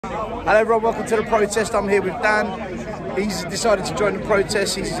Hello everyone, welcome to the protest. I'm here with Dan. He's decided to join the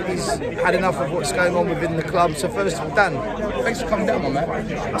protest. He's had enough of what's going on within the club. So first of all, Dan, thanks for coming down, my man.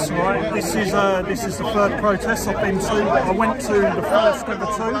 That's all right. This is the third protest I've been to. I went to the first ever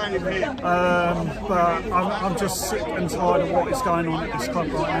two, but I'm just sick and tired of what is going on at this club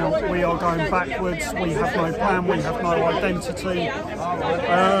right now. We are going backwards. We have no plan. We have no identity.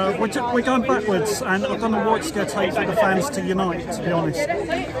 We're going backwards, and I don't know what it's going to take for the fans to unite, to be honest.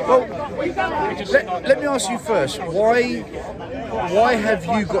 Well, let me ask you first. Why have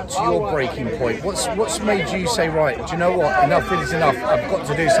you got to your breaking point? What's made you say, right, do you know what, enough is enough, I've got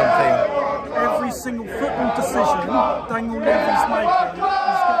to do something? Every single football decision Daniel Levy's making,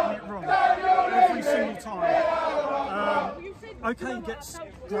 he's getting it wrong. Every single time. Okay, he gets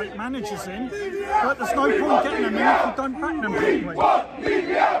great managers in, but there's no point getting them in if you don't back them properly.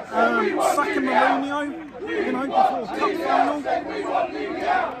 Sacking Mourinho, you know, before cup final.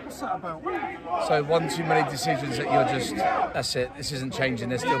 What's that about? So one too many decisions that you're just, that's it, this isn't changing,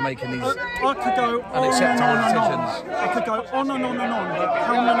 they're still making these I could go unacceptable decisions. I could go on and on and on, but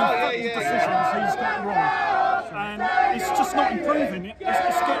how many football decisions he's got wrong? And it's just not improving,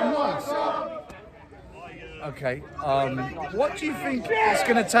 it's getting worse. Okay, what do you think it's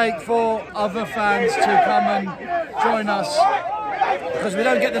going to take for other fans to come and join us? Because we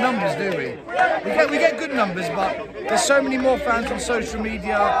don't get the numbers, do we? We get good numbers, but there's so many more fans on social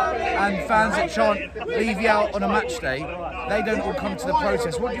media and fans that chant "Leave you out" on a match day. They don't all come to the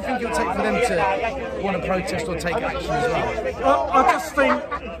protest. What do you think it'll take for them to want to protest or take action as well? I just think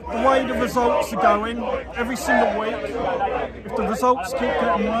the way the results are going every single week, if the results keep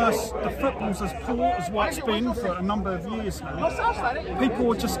getting worse, the football's as poor as what's been for a number of years now.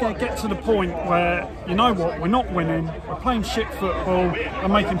 People are just going to get to the point where, you know what, we're not winning, we're playing shit football, we're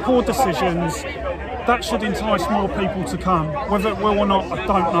making poor decisions. That should entice more people to come. Whether it will or not, I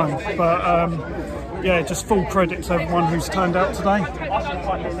don't know. But yeah, just full credit to everyone who's turned out today.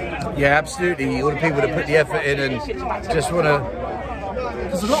 Yeah, absolutely. All the people that put the effort in and just want to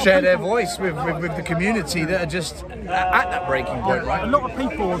share their voice with the community that are just at that breaking point, right? A lot of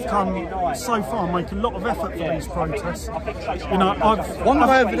people have come so far, make a lot of effort for these protests. You know, one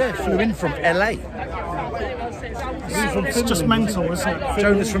guy over there flew in from LA. It's just mental, isn't it?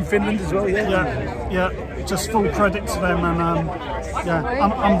 Jonas from Finland as well, yeah. Yeah. Just full credit to them, and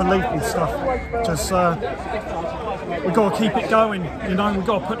unbelievable stuff. Just we've got to keep it going. You know, we've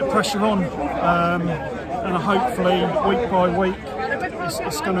got to put the pressure on, and hopefully week by week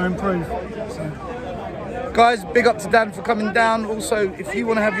it's going to improve. So. Guys, big up to Dan for coming down. Also, if you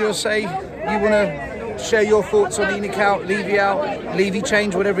want to have your say, you want to share your thoughts on Enoch out, Levy out, Levy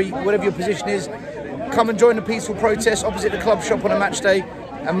change, whatever your position is, come and join the peaceful protest opposite the club shop on a match day.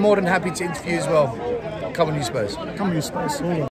 I'm more than happy to interview as well. Come on, you Spurs. Come on, you Spurs.